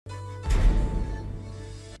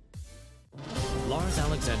Lars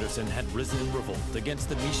Alexanderson had risen in revolt against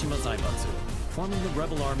the Mishima Zaibatsu, forming the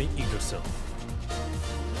rebel army YGGDRASIL.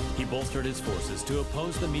 He bolstered his forces to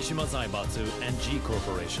oppose the Mishima Zaibatsu and G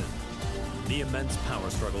Corporation. The immense power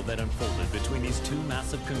struggle that unfolded between these two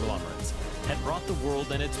massive conglomerates had brought the world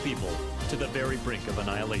and its people to the very brink of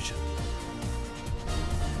annihilation.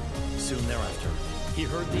 Soon thereafter, he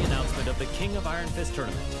heard the announcement of the King of Iron Fist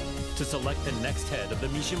tournament to select the next head of the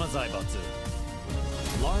Mishima Zaibatsu.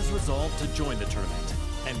 Lars resolved to join the tournament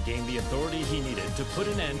and gain the authority he needed to put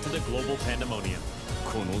an end to the global pandemonium.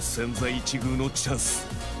 この千載一遇のチャンス、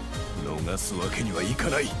逃すわけにはいか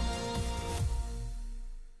ない。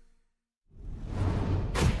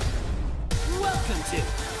Welcome to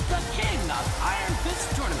the King of Iron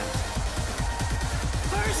Fist tournament.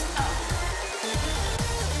 First up.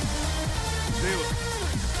 では、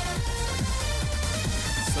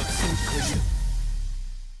作戦開始。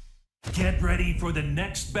Get ready for the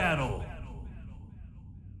next battle.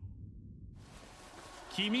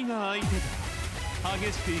 君が相手だ。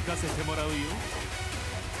激しく行かせてもらうよ。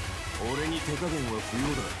俺に手加減は不要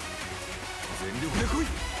だ。全力で来い。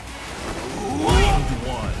Round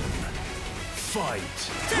 1. Fight.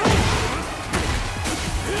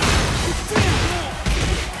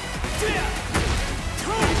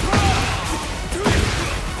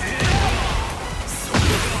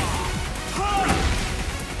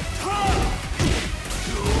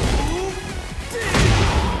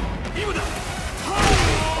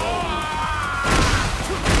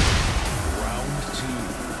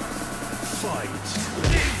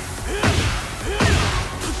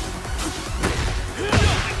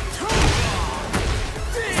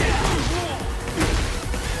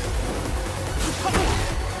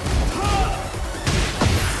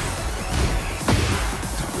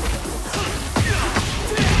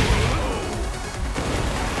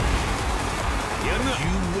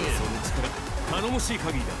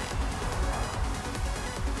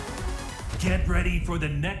 Get ready for the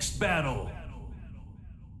next battle.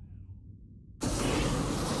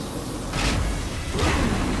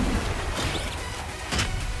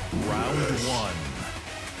 Round 1.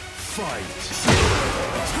 Fight.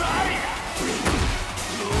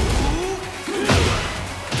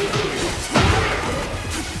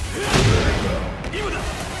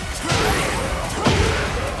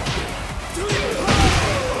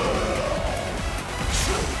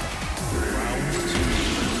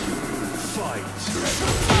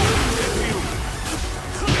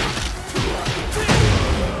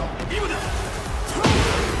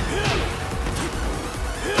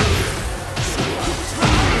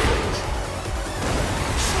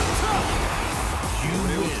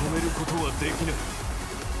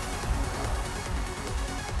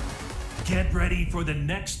 Get ready for the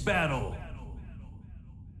next battle.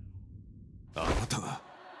 あなたは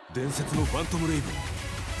伝説のファントムレイブン。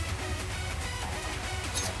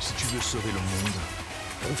Si tu veux sauver le monde,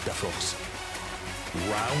 prouve ta force.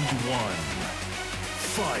 Round 1.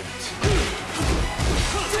 Fight.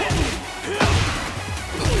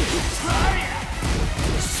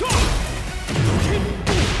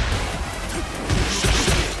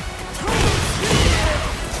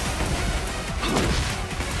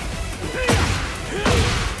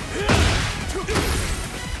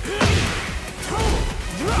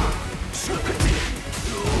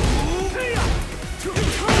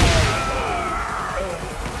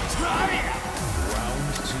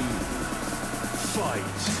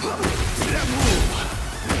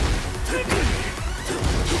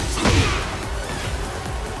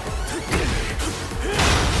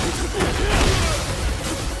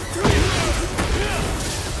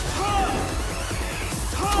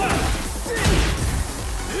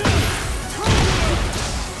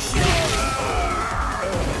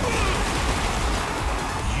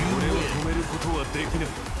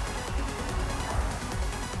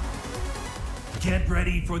 Get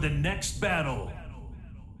ready for the next battle.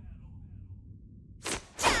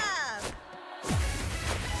 Soy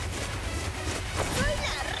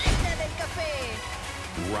la reina del café.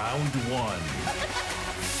 Round 1.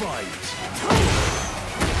 Fight.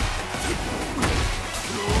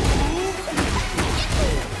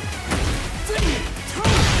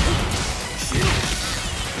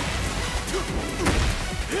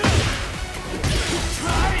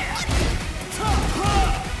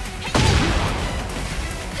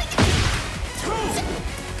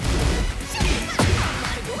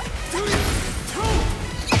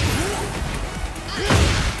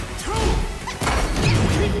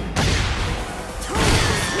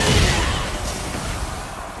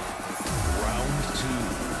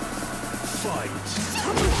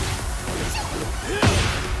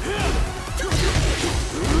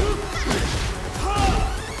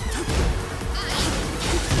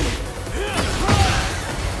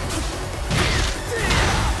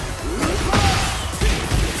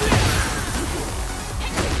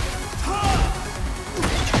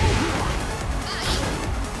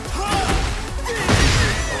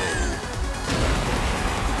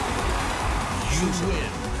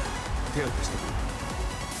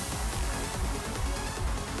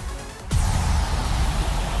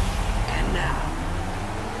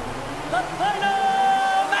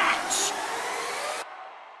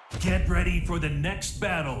 Get ready for the next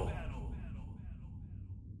battle.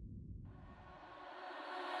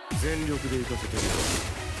 全力で行かせてみろ。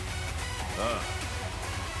ああ、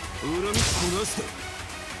恨みっこなしだ。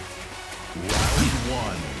Round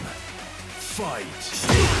 1. Fight.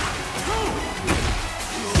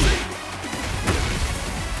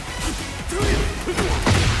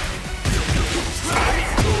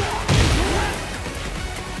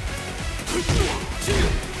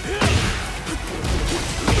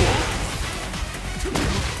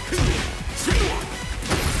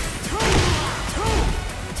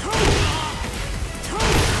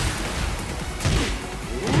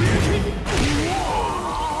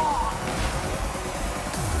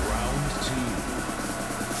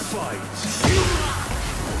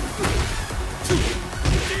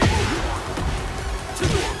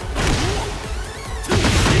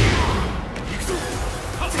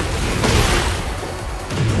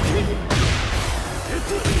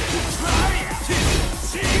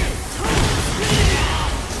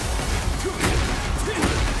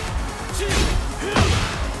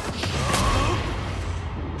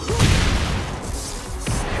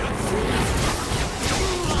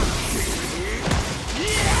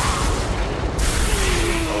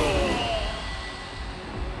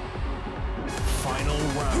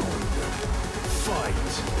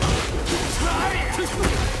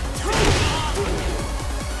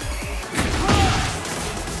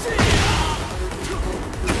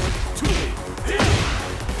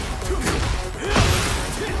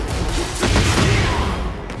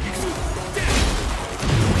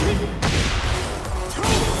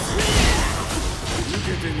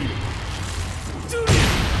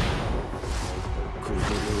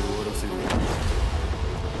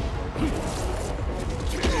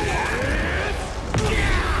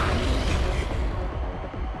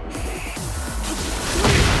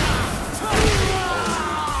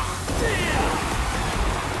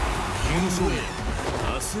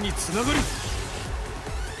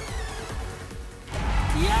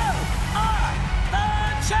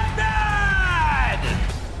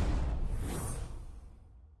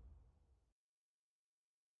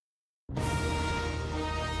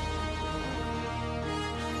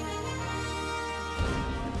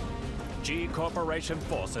 G Corporation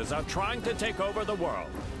forces are trying to take over the world.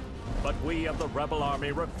 But we of the Rebel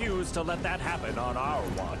Army refuse to let that happen on our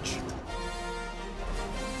watch.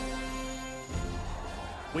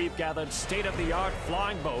 We've gathered state-of-the-art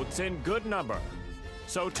flying boats in good number.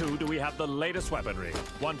 So too do we have the latest weaponry.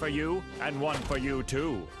 One for you, and one for you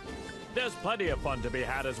too. There's plenty of fun to be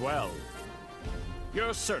had as well.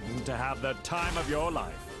 You're certain to have the time of your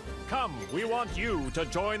life. Come, we want you to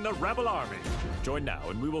join the Rebel Army. Join now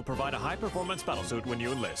and we will provide a high-performance battlesuit when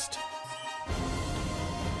you enlist.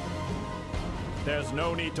 There's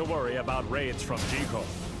no need to worry about raids from G-Corp.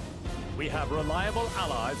 We have reliable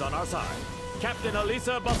allies on our side. Captain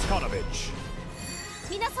Elisa Boskonovich.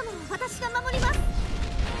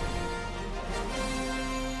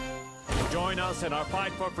 Join us in our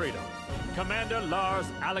fight for freedom. Commander Lars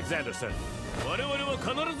Alexanderson. 我々は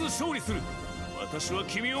必ず勝利する。私は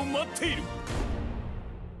君を待っている。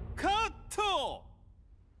カット。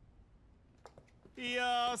い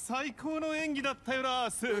やー、最高の演技だったよ、ラ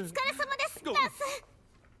ース。お疲れ様です、ラース。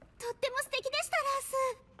とっても素敵でした、ラ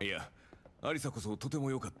ース。いや、アリサこそとて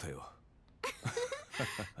も良かったよ。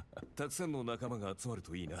たくさんの仲間が集まる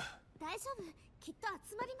といいな。大丈夫、きっと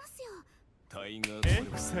集まりますよ。隊員が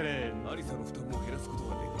集まればアリサの負担を減らすこと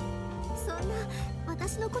ができる。そんな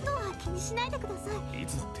私のことは気にしないでください。い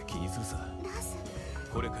つだって気にするさ。ラース、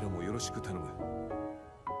これからもよろしく頼む。